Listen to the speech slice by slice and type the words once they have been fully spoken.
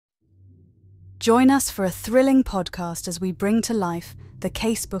Join us for a thrilling podcast as we bring to life the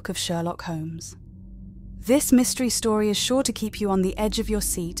Case-Book of Sherlock Holmes. This mystery story is sure to keep you on the edge of your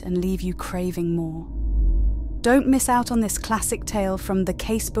seat and leave you craving more. Don't miss out on this classic tale from the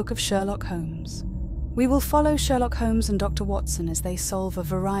Case-Book of Sherlock Holmes. We will follow Sherlock Holmes and Dr. Watson as they solve a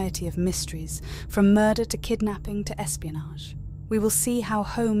variety of mysteries, from murder to kidnapping to espionage. We will see how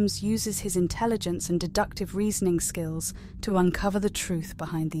Holmes uses his intelligence and deductive reasoning skills to uncover the truth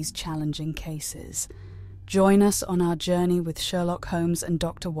behind these challenging cases. Join us on our journey with Sherlock Holmes and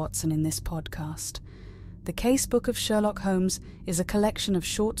Dr. Watson in this podcast. The Case-Book of Sherlock Holmes is a collection of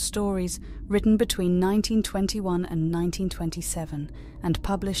short stories written between 1921 and 1927 and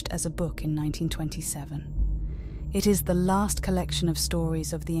published as a book in 1927. It is the last collection of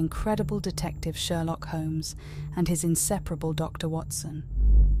stories of the incredible detective Sherlock Holmes and his inseparable Dr. Watson.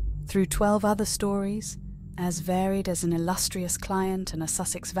 Through 12 other stories, as varied as an illustrious client and a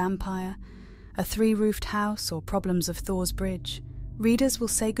Sussex vampire, a three-roofed house, or problems of Thor's Bridge, readers will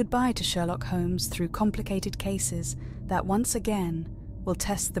say goodbye to Sherlock Holmes through complicated cases that once again will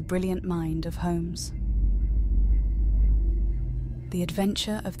test the brilliant mind of Holmes. The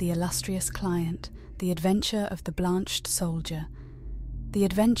adventure of the illustrious client, the adventure of the blanched soldier, the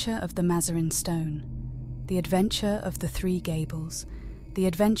adventure of the Mazarin stone, the adventure of the Three Gables, the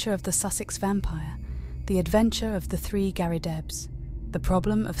adventure of the Sussex vampire, the adventure of the Three Garridebs, the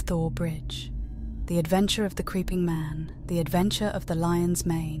problem of Thor Bridge, the adventure of the creeping man, the adventure of the lion's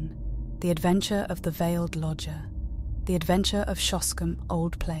mane, the adventure of the veiled lodger, the adventure of Shoscombe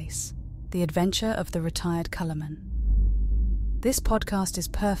Old Place, the adventure of the retired colourman. This podcast is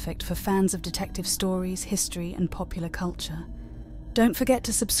perfect for fans of detective stories, history, and popular culture. Don't forget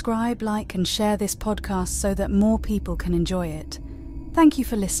to subscribe, like, and share this podcast so that more people can enjoy it. Thank you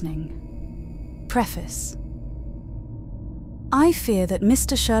for listening. Preface. I fear that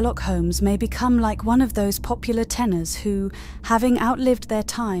Mr. Sherlock Holmes may become like one of those popular tenors who, having outlived their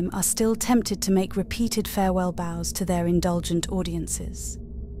time, are still tempted to make repeated farewell bows to their indulgent audiences.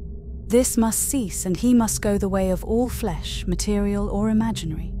 This must cease, and he must go the way of all flesh, material or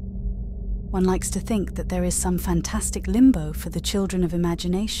imaginary. One likes to think that there is some fantastic limbo for the children of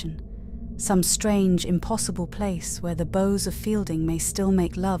imagination, some strange, impossible place where the bows of Fielding may still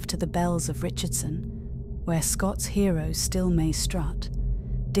make love to the bells of Richardson, where Scott's heroes still may strut,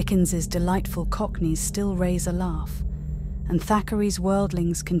 Dickens's delightful cockneys still raise a laugh, and Thackeray's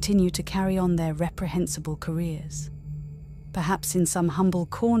worldlings continue to carry on their reprehensible careers. Perhaps in some humble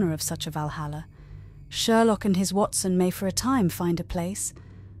corner of such a Valhalla, Sherlock and his Watson may for a time find a place,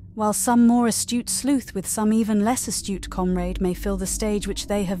 while some more astute sleuth with some even less astute comrade may fill the stage which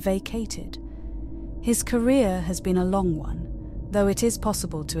they have vacated. His career has been a long one, though it is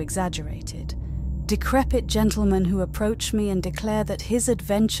possible to exaggerate it. Decrepit gentlemen who approach me and declare that his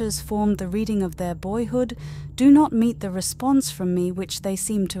adventures formed the reading of their boyhood do not meet the response from me which they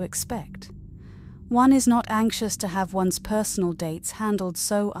seem to expect. One is not anxious to have one's personal dates handled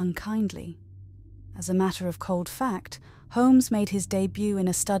so unkindly. As a matter of cold fact, Holmes made his debut in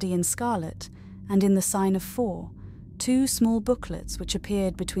A Study in Scarlet and in The Sign of Four, two small booklets which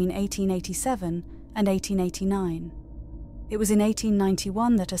appeared between 1887 and 1889. It was in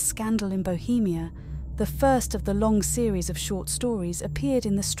 1891 that A Scandal in Bohemia, the first of the long series of short stories, appeared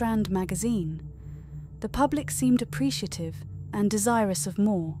in the Strand magazine. The public seemed appreciative and desirous of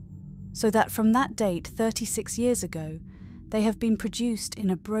more, so that from that date, 36 years ago, they have been produced in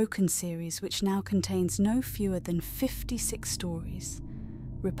a broken series which now contains no fewer than 56 stories,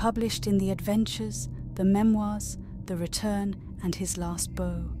 republished in The Adventures, The Memoirs, The Return, and His Last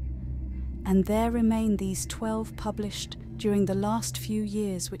Beau. And there remain these 12 published during the last few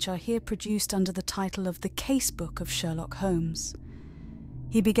years, which are here produced under the title of The Case-Book of Sherlock Holmes.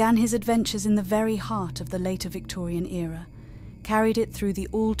 He began his adventures in the very heart of the later Victorian era, carried it through the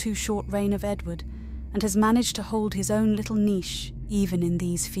all-too-short reign of Edward, and has managed to hold his own little niche even in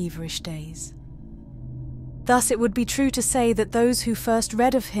these feverish days. Thus it would be true to say that those who first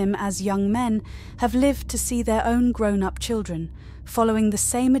read of him as young men have lived to see their own grown-up children following the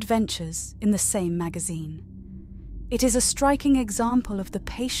same adventures in the same magazine. It is a striking example of the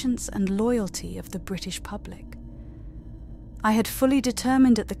patience and loyalty of the British public. I had fully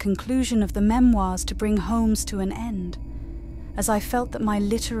determined at the conclusion of the memoirs to bring Holmes to an end, as I felt that my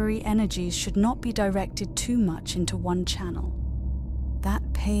literary energies should not be directed too much into one channel.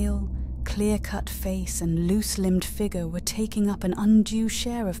 That pale, clear-cut face and loose-limbed figure were taking up an undue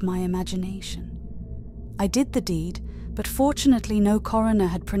share of my imagination. I did the deed, but fortunately no coroner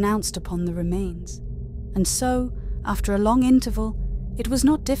had pronounced upon the remains, and so, after a long interval, it was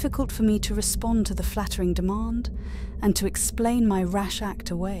not difficult for me to respond to the flattering demand and to explain my rash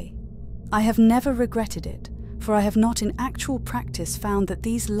act away. I have never regretted it, for I have not in actual practice found that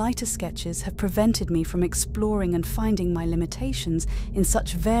these lighter sketches have prevented me from exploring and finding my limitations in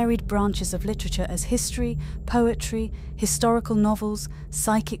such varied branches of literature as history, poetry, historical novels,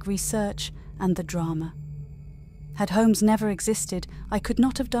 psychic research, and the drama. Had Holmes never existed, I could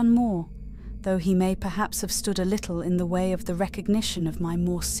not have done more, though he may perhaps have stood a little in the way of the recognition of my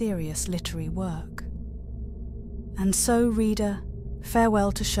more serious literary work. And so, reader,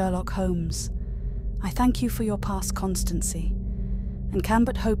 farewell to Sherlock Holmes. I thank you for your past constancy, and can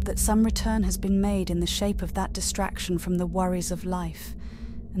but hope that some return has been made in the shape of that distraction from the worries of life,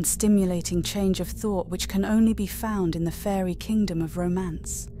 and stimulating change of thought which can only be found in the fairy kingdom of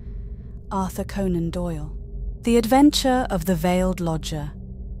romance. Arthur Conan Doyle. The Adventure of the Veiled Lodger.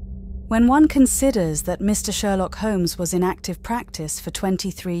 When one considers that Mr. Sherlock Holmes was in active practice for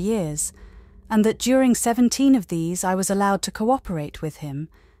 23 years, and that during 17 of these I was allowed to cooperate with him,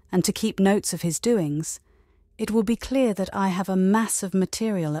 and to keep notes of his doings, it will be clear that I have a mass of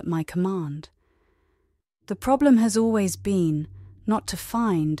material at my command. The problem has always been, not to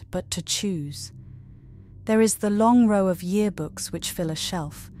find, but to choose. There is the long row of yearbooks which fill a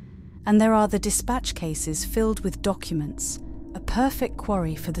shelf, and there are the dispatch cases filled with documents, a perfect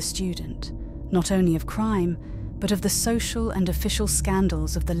quarry for the student, not only of crime, but of the social and official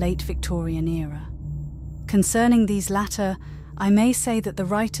scandals of the late Victorian era. Concerning these latter, I may say that the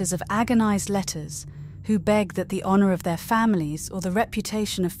writers of agonized letters, who beg that the honor of their families or the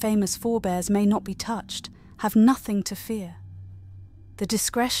reputation of famous forebears may not be touched, have nothing to fear. The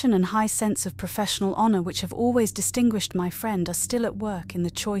discretion and high sense of professional honor which have always distinguished my friend are still at work in the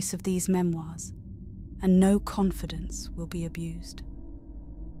choice of these memoirs, and no confidence will be abused.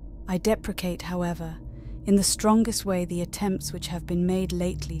 I deprecate, however, in the strongest way the attempts which have been made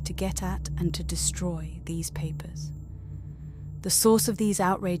lately to get at and to destroy these papers. The source of these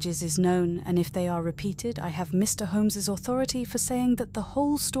outrages is known, and if they are repeated, I have Mr. Holmes's authority for saying that the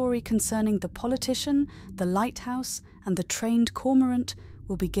whole story concerning the politician, the lighthouse, and the trained cormorant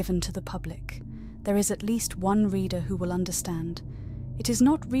will be given to the public. There is at least one reader who will understand. It is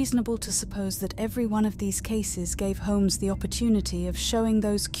not reasonable to suppose that every one of these cases gave Holmes the opportunity of showing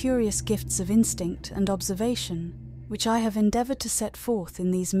those curious gifts of instinct and observation which I have endeavoured to set forth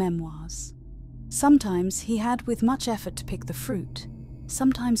in these memoirs. Sometimes he had with much effort to pick the fruit,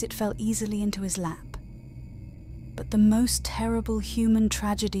 sometimes it fell easily into his lap. But the most terrible human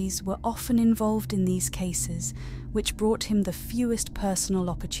tragedies were often involved in these cases, which brought him the fewest personal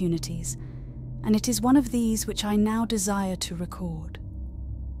opportunities, and it is one of these which I now desire to record.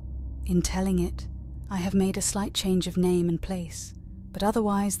 In telling it, I have made a slight change of name and place, but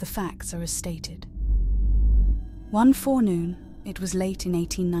otherwise the facts are as stated. One forenoon, it was late in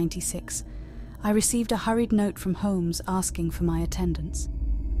 1896, I received a hurried note from Holmes asking for my attendance.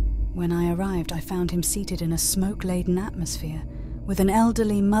 When I arrived, I found him seated in a smoke-laden atmosphere, with an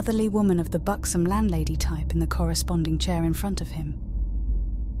elderly, motherly woman of the buxom landlady type in the corresponding chair in front of him.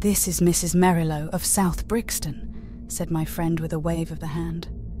 "This is Mrs. Merrilow of South Brixton," said my friend with a wave of the hand.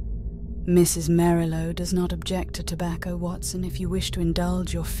 "Mrs. Merrilow does not object to tobacco, Watson, if you wish to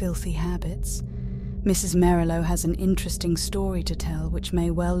indulge your filthy habits. Mrs. Merrilow has an interesting story to tell which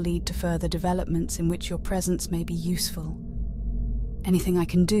may well lead to further developments in which your presence may be useful. Anything I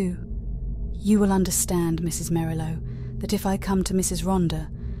can do? You will understand, Mrs. Merrilow, that if I come to Mrs. Rhondda,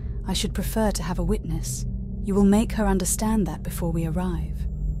 I should prefer to have a witness. You will make her understand that before we arrive."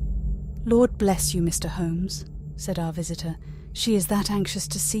 "Lord bless you, Mr. Holmes," said our visitor. "She is that anxious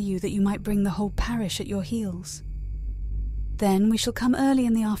to see you that you might bring the whole parish at your heels." "Then we shall come early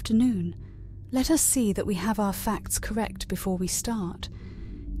in the afternoon. Let us see that we have our facts correct before we start.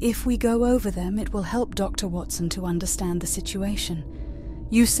 If we go over them, it will help Dr. Watson to understand the situation.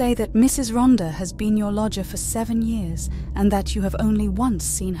 You say that Mrs. Rhondda has been your lodger for 7 years, and that you have only once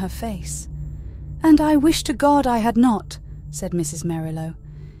seen her face." "And I wish to God I had not," said Mrs. Merrilow.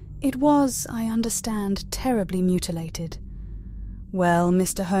 "It was, I understand, terribly mutilated." "Well,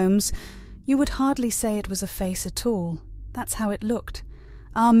 Mr. Holmes, you would hardly say it was a face at all. That's how it looked.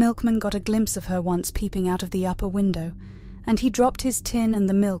 Our milkman got a glimpse of her once peeping out of the upper window, and he dropped his tin and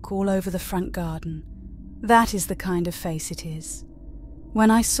the milk all over the front garden. That is the kind of face it is.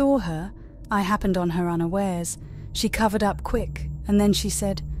 When I saw her, I happened on her unawares. She covered up quick, and then she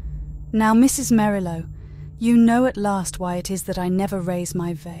said, 'Now, Mrs. Merrilow, you know at last why it is that I never raise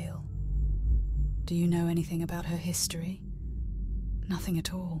my veil.'" "Do you know anything about her history?" "Nothing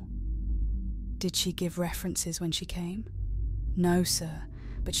at all." "Did she give references when she came?" "No, sir,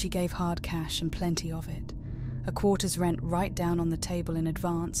 but she gave hard cash and plenty of it. A quarter's rent right down on the table in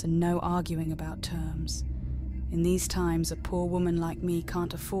advance and no arguing about terms. In these times, a poor woman like me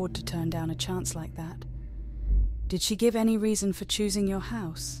can't afford to turn down a chance like that. Did she give any reason for choosing your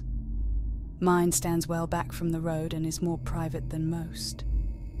house? Mine stands well back from the road and is more private than most.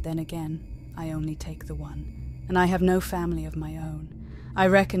 Then again, I only take the one, and I have no family of my own. I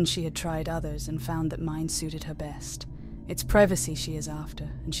reckon she had tried others and found that mine suited her best. It's privacy she is after,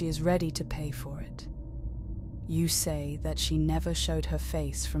 and she is ready to pay for it. You say that she never showed her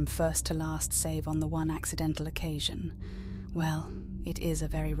face from first to last save on the one accidental occasion. Well, it is a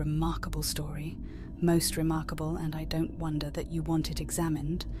very remarkable story. Most remarkable, and I don't wonder that you want it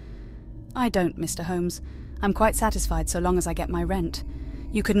examined. I don't, Mr. Holmes. I'm quite satisfied so long as I get my rent.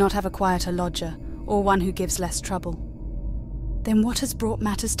 You could not have a quieter lodger, or one who gives less trouble. Then what has brought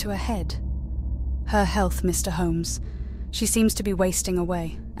matters to a head? Her health, Mr. Holmes. She seems to be wasting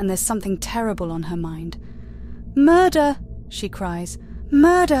away, and there's something terrible on her mind. "Murder!" she cries.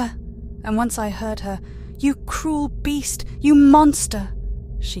 "Murder!" And once I heard her, "You cruel beast! You monster!"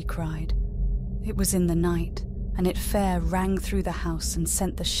 she cried. It was in the night, and it fair rang through the house and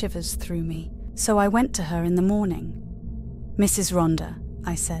sent the shivers through me. So I went to her in the morning. "Mrs. Rhonda,"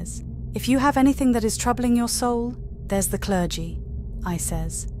 I says, "if you have anything that is troubling your soul, there's the clergy," I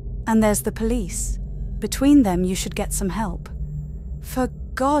says, "and there's the police. Between them you should get some help." "For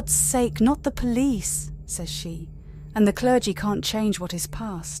God's sake, not the police," says she, "and the clergy can't change what is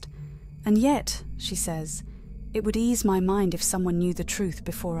past. And yet," she says, "it would ease my mind if someone knew the truth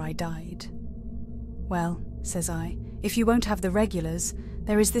before I died." "Well," says I, "if you won't have the regulars,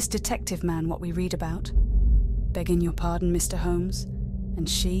 there is this detective man what we read about." "Begging your pardon, Mr. Holmes." And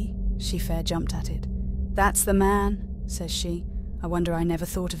she fair jumped at it. "That's the man," says she. "I wonder I never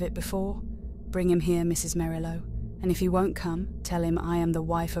thought of it before. Bring him here, Mrs. Merrilow, and if he won't come, tell him I am the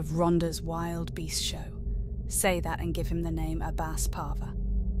wife of Rhonda's wild beast show. Say that and give him the name Abbas Parva."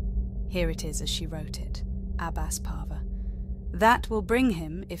 Here it is as she wrote it, Abbas Parva. "That will bring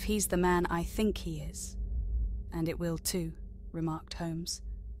him if he's the man I think he is." "And it will too," remarked Holmes.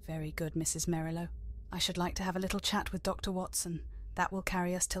 "Very good, Mrs. Merrilow. I should like to have a little chat with Dr. Watson. That will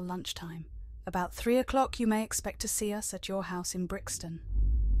carry us till lunchtime. About 3 o'clock you may expect to see us at your house in Brixton."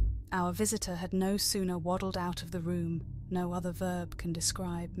 Our visitor had no sooner waddled out of the room, no other verb can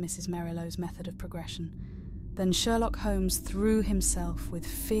describe Mrs. Merrilow's method of progression, than Sherlock Holmes threw himself with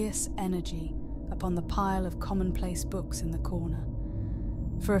fierce energy upon the pile of commonplace books in the corner.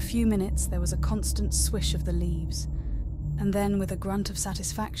 For a few minutes there was a constant swish of the leaves, and then with a grunt of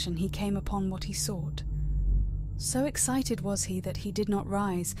satisfaction he came upon what he sought. So excited was he that he did not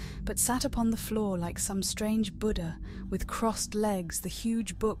rise, but sat upon the floor like some strange Buddha, with crossed legs, the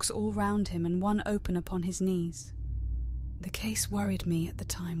huge books all round him and one open upon his knees. "The case worried me at the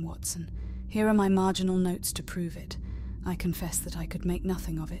time, Watson. Here are my marginal notes to prove it. I confess that I could make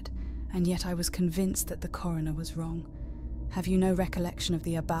nothing of it, and yet I was convinced that the coroner was wrong. Have you no recollection of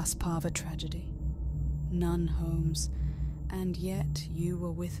the Abbas Parva tragedy?" "None, Holmes. And yet you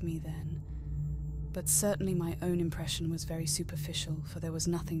were with me then. But certainly my own impression was very superficial, for there was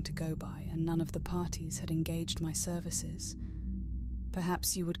nothing to go by, and none of the parties had engaged my services.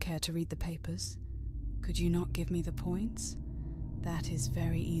 Perhaps you would care to read the papers? Could you not give me the points? That is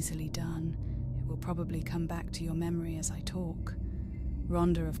very easily done. It will probably come back to your memory as I talk.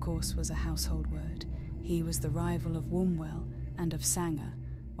 Rhonda, of course, was a household word. He was the rival of Wombwell and of Sanger,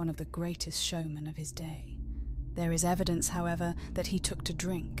 one of the greatest showmen of his day. There is evidence, however, that he took to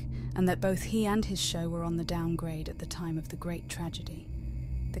drink, and that both he and his show were on the downgrade at the time of the great tragedy.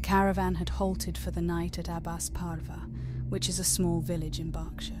 The caravan had halted for the night at Abbas Parva, which is a small village in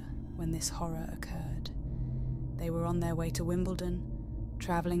Berkshire, when this horror occurred. They were on their way to Wimbledon,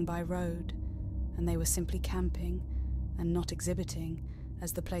 travelling by road, and they were simply camping, and not exhibiting,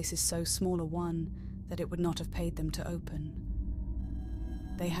 as the place is so small a one that it would not have paid them to open.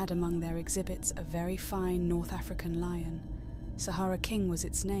 They had among their exhibits a very fine North African lion. Sahara King was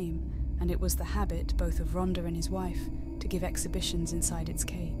its name, and it was the habit both of Rhonda and his wife to give exhibitions inside its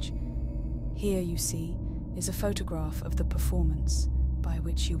cage. Here, you see, is a photograph of the performance, by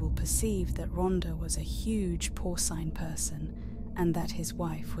which you will perceive that Rhonda was a huge porcine person, and that his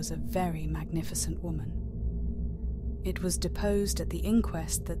wife was a very magnificent woman. It was deposed at the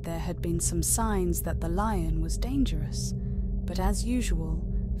inquest that there had been some signs that the lion was dangerous, but as usual,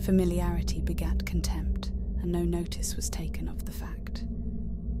 familiarity begat contempt, and no notice was taken of the fact.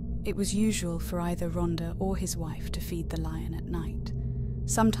 It was usual for either Rhonda or his wife to feed the lion at night.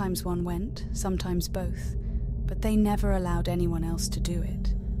 Sometimes one went, sometimes both, but they never allowed anyone else to do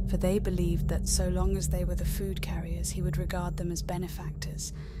it, for they believed that so long as they were the food carriers he would regard them as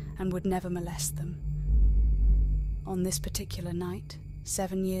benefactors and would never molest them. On this particular night,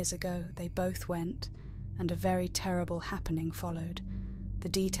 7 years ago, they both went, and a very terrible happening followed, the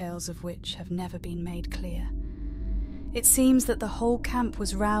details of which have never been made clear. It seems that the whole camp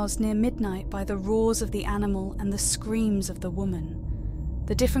was roused near midnight by the roars of the animal and the screams of the woman.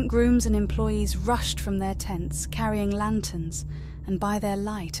 The different grooms and employees rushed from their tents, carrying lanterns, and by their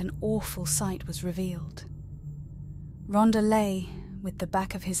light an awful sight was revealed. Rhonda lay, with the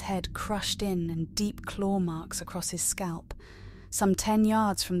back of his head crushed in and deep claw marks across his scalp, some 10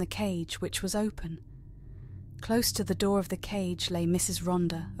 yards from the cage, which was open. Close to the door of the cage lay Mrs.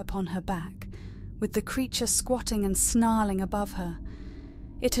 Rhonda upon her back, with the creature squatting and snarling above her.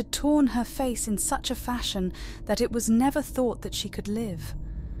 It had torn her face in such a fashion that it was never thought that she could live.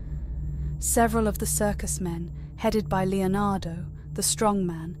 Several of the circus men, headed by Leonardo, the strong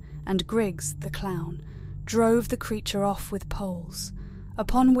man, and Griggs, the clown, drove the creature off with poles,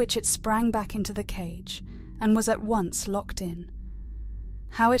 upon which it sprang back into the cage, and was at once locked in.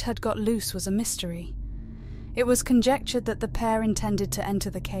 How it had got loose was a mystery. It was conjectured that the pair intended to enter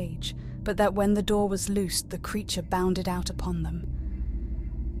the cage, but that when the door was loosed the creature bounded out upon them.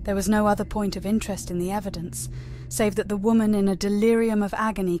 There was no other point of interest in the evidence, save that the woman in a delirium of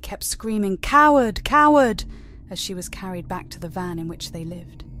agony kept screaming, "Coward! Coward!" as she was carried back to the van in which they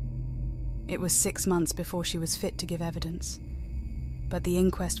lived. It was 6 months before she was fit to give evidence, but the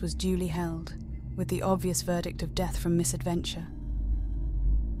inquest was duly held, with the obvious verdict of death from misadventure.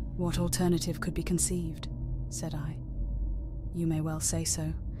 "What alternative could be conceived?" said I. "You may well say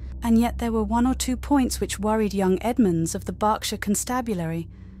so. And yet there were 1 or 2 points which worried young Edmonds of the Berkshire Constabulary.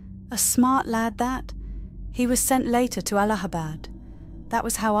 A smart lad that. He was sent later to Allahabad. That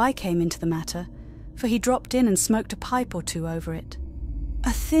was how I came into the matter, for he dropped in and smoked a pipe or 2 over it."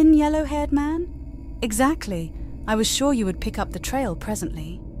 "A thin, yellow-haired man?" "Exactly. I was sure you would pick up the trail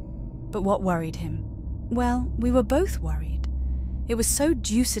presently." "But what worried him?" "Well, we were both worried. It was so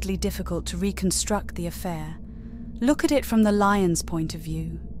deucedly difficult to reconstruct the affair. Look at it from the lion's point of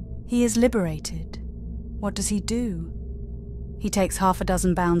view. He is liberated. What does he do? He takes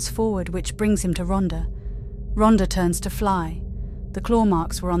 6 bounds forward, which brings him to Rhonda. Rhonda turns to fly. The claw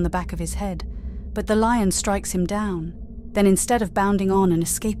marks were on the back of his head, but the lion strikes him down. Then instead of bounding on and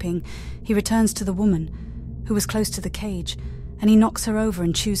escaping, he returns to the woman, who was close to the cage, and he knocks her over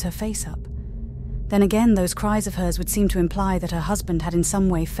and chews her face up. Then again those cries of hers would seem to imply that her husband had in some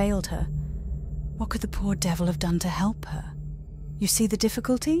way failed her. What could the poor devil have done to help her? You see the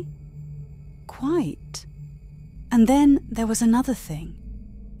difficulty?" "Quite. And then there was another thing.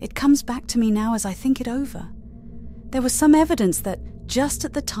 It comes back to me now as I think it over. There was some evidence that just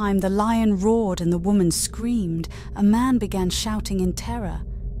at the time the lion roared and the woman screamed, a man began shouting in terror.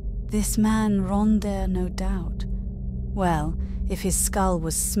 This man Rhonda, no doubt. Well, if his skull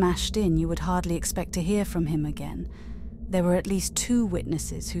was smashed in, you would hardly expect to hear from him again. There were at least 2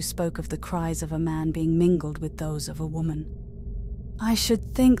 witnesses who spoke of the cries of a man being mingled with those of a woman." "I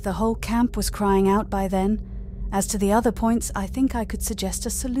should think the whole camp was crying out by then. As to the other points, I think I could suggest a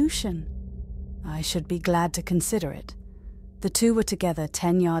solution." "I should be glad to consider it." The 2 were together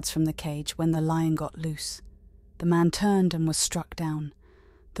 10 yards from the cage when the lion got loose. The man turned and was struck down.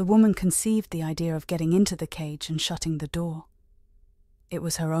 The woman conceived the idea of getting into the cage and shutting the door. It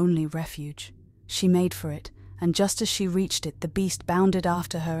was her only refuge. She made for it, and just as she reached it, the beast bounded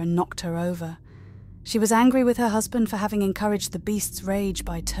after her and knocked her over. She was angry with her husband for having encouraged the beast's rage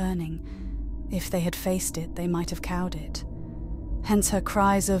by turning. If they had faced it, they might have cowed it. Hence her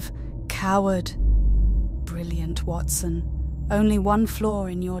cries of, "Coward!" Brilliant, Watson. Only 1 flaw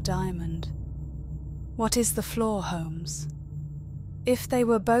in your diamond. What is the flaw, Holmes? If they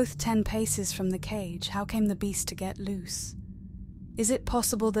were both 10 paces from the cage, how came the beast to get loose? Is it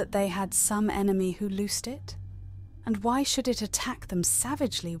possible that they had some enemy who loosed it? And why should it attack them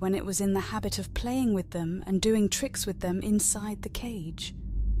savagely when it was in the habit of playing with them and doing tricks with them inside the cage?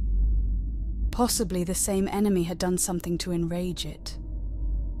 Possibly the same enemy had done something to enrage it.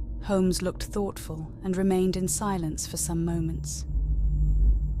 Holmes looked thoughtful and remained in silence for some moments.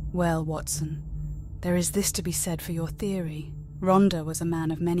 "Well, Watson, there is this to be said for your theory. Rhonda was a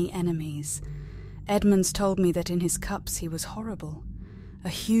man of many enemies. Edmonds told me that in his cups he was horrible. A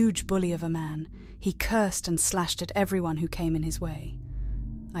huge bully of a man, he cursed and slashed at everyone who came in his way.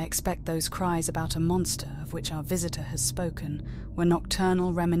 I expect those cries about a monster of which our visitor has spoken were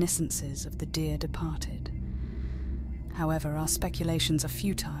nocturnal reminiscences of the dear departed. However, our speculations are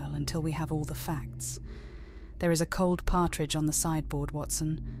futile until we have all the facts. There is a cold partridge on the sideboard,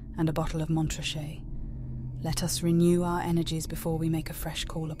 Watson, and a bottle of Montrachet. Let us renew our energies before we make a fresh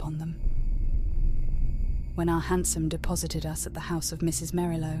call upon them." When our hansom deposited us at the house of Mrs.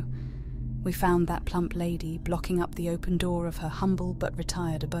 Merrilow, we found that plump lady blocking up the open door of her humble but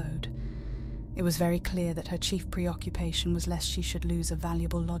retired abode. It was very clear that her chief preoccupation was lest she should lose a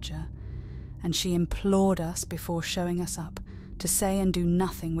valuable lodger, and she implored us before showing us up to say and do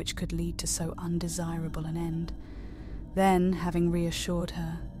nothing which could lead to so undesirable an end. Then, having reassured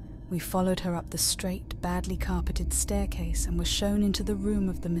her, we followed her up the straight, badly carpeted staircase and were shown into the room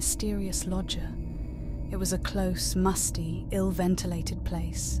of the mysterious lodger. It was a close, musty, ill-ventilated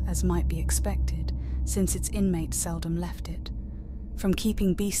place, as might be expected, since its inmates seldom left it. From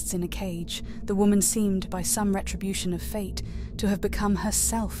keeping beasts in a cage, the woman seemed, by some retribution of fate, to have become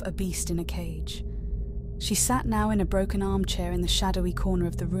herself a beast in a cage. She sat now in a broken armchair in the shadowy corner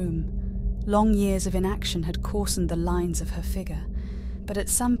of the room. Long years of inaction had coarsened the lines of her figure, but at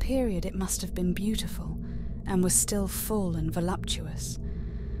some period it must have been beautiful, and was still full and voluptuous.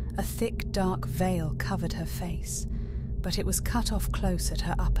 A thick, dark veil covered her face, but it was cut off close at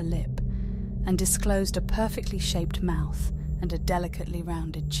her upper lip, and disclosed a perfectly shaped mouth and a delicately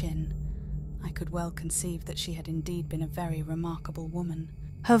rounded chin. I could well conceive that she had indeed been a very remarkable woman.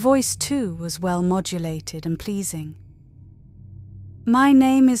 Her voice, too, was well modulated and pleasing. "My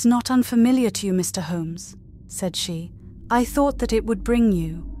name is not unfamiliar to you, Mr. Holmes," said she. "I thought that it would bring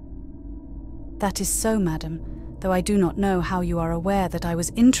you." "That is so, madam, though I do not know how you are aware that I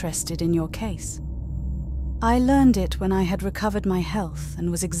was interested in your case." "I learned it when I had recovered my health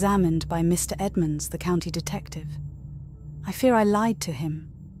and was examined by Mr. Edmonds, the county detective. I fear I lied to him.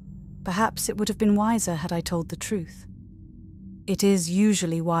 Perhaps it would have been wiser had I told the truth." "It is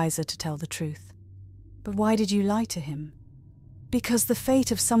usually wiser to tell the truth. But why did you lie to him?" "Because the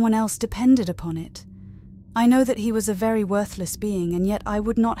fate of someone else depended upon it. I know that he was a very worthless being, and yet I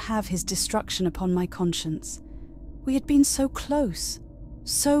would not have his destruction upon my conscience. We had been so close,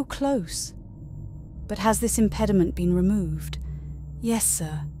 so close." "But has this impediment been removed?" "Yes,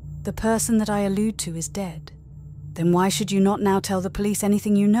 sir. The person that I allude to is dead." "Then why should you not now tell the police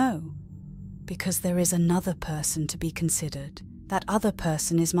anything you know?" "Because there is another person to be considered. That other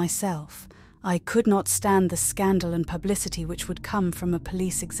person is myself. I could not stand the scandal and publicity which would come from a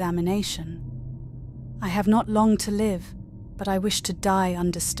police examination. I have not long to live, but I wish to die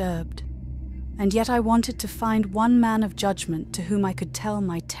undisturbed. And yet I wanted to find one man of judgment to whom I could tell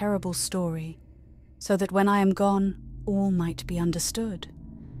my terrible story, so that when I am gone, all might be understood."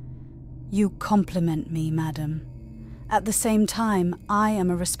 "You compliment me, madam. At the same time, I am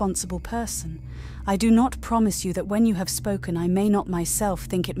a responsible person. I do not promise you that when you have spoken I may not myself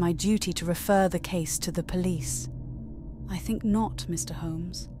think it my duty to refer the case to the police." "I think not, Mr.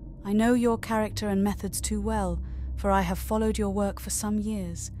 Holmes. I know your character and methods too well, for I have followed your work for some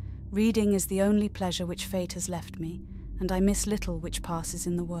years. Reading is the only pleasure which fate has left me, and I miss little which passes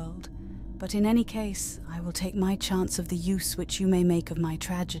in the world. But in any case, I will take my chance of the use which you may make of my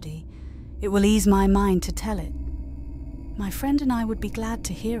tragedy. It will ease my mind to tell it." "My friend and I would be glad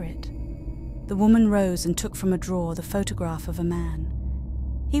to hear it." The woman rose and took from a drawer the photograph of a man.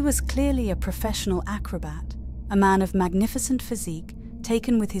 He was clearly a professional acrobat, a man of magnificent physique,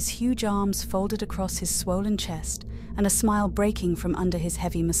 taken with his huge arms folded across his swollen chest and a smile breaking from under his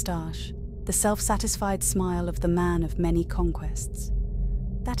heavy moustache, the self-satisfied smile of the man of many conquests.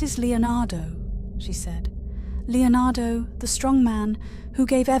 "That is Leonardo," she said. "Leonardo, the strong man, who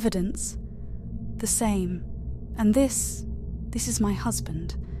gave evidence." "The same. And this is my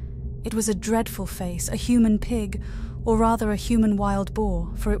husband." It was a dreadful face, a human pig, or rather a human wild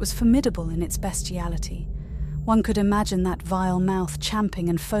boar, for it was formidable in its bestiality. One could imagine that vile mouth champing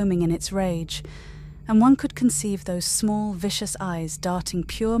and foaming in its rage, and one could conceive those small, vicious eyes darting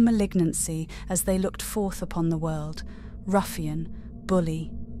pure malignancy as they looked forth upon the world. Ruffian,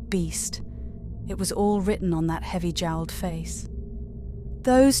 bully, beast. It was all written on that heavy-jowled face.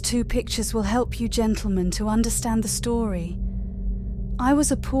 "Those two pictures will help you gentlemen to understand the story. I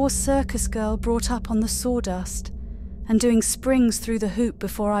was a poor circus girl brought up on the sawdust, and doing springs through the hoop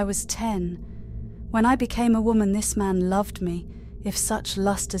before I was 10. When I became a woman, this man loved me, if such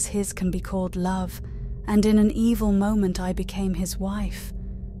lust as his can be called love, and in an evil moment I became his wife.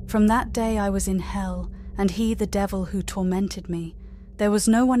 From that day I was in hell, and he the devil who tormented me. There was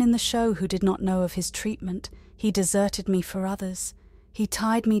no one in the show who did not know of his treatment. He deserted me for others. He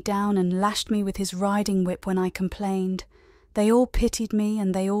tied me down and lashed me with his riding whip when I complained. They all pitied me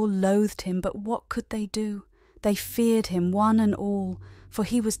and they all loathed him, but what could they do? They feared him, one and all, for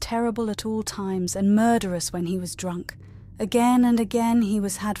he was terrible at all times and murderous when he was drunk. Again and again he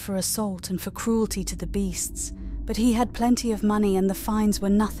was had for assault and for cruelty to the beasts, but he had plenty of money and the fines were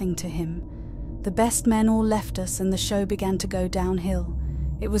nothing to him. The best men all left us and the show began to go downhill.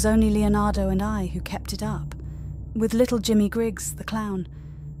 It was only Leonardo and I who kept it up, with little Jimmy Griggs, the clown.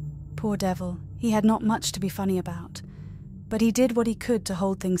 Poor devil, he had not much to be funny about, but he did what he could to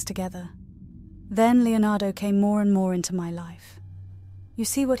hold things together. Then Leonardo came more and more into my life. You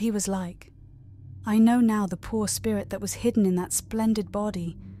see what he was like. I know now the poor spirit that was hidden in that splendid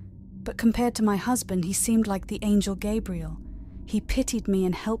body, but compared to my husband, he seemed like the angel Gabriel. He pitied me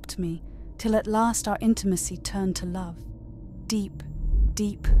and helped me, till at last our intimacy turned to love. Deep,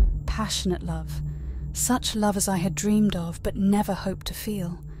 deep, passionate love. Such love as I had dreamed of, but never hoped to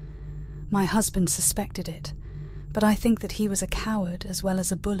feel. My husband suspected it, but I think that he was a coward as well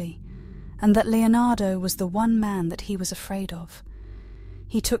as a bully, and that Leonardo was the one man that he was afraid of.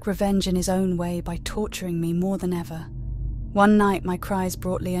 He took revenge in his own way by torturing me more than ever. One night my cries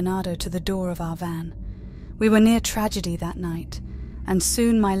brought Leonardo to the door of our van. We were near tragedy that night, and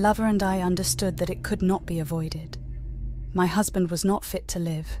soon my lover and I understood that it could not be avoided. My husband was not fit to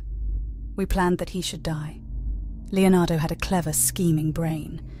live. We planned that he should die. Leonardo had a clever, scheming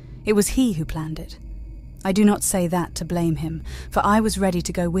brain. It was he who planned it. I do not say that to blame him, for I was ready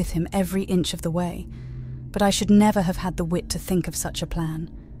to go with him every inch of the way, but I should never have had the wit to think of such a plan.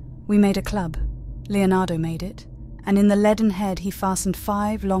 We made a club. Leonardo made it, and in the leaden head he fastened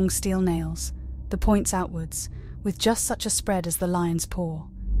 5 long steel nails, the points outwards, with just such a spread as the lion's paw.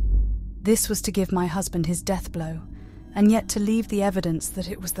 This was to give my husband his death blow, and yet to leave the evidence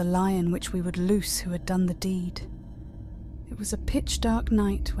that it was the lion which we would loose who had done the deed. It was a pitch-dark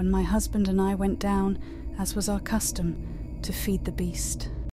night when my husband and I went down, as was our custom, to feed the beast.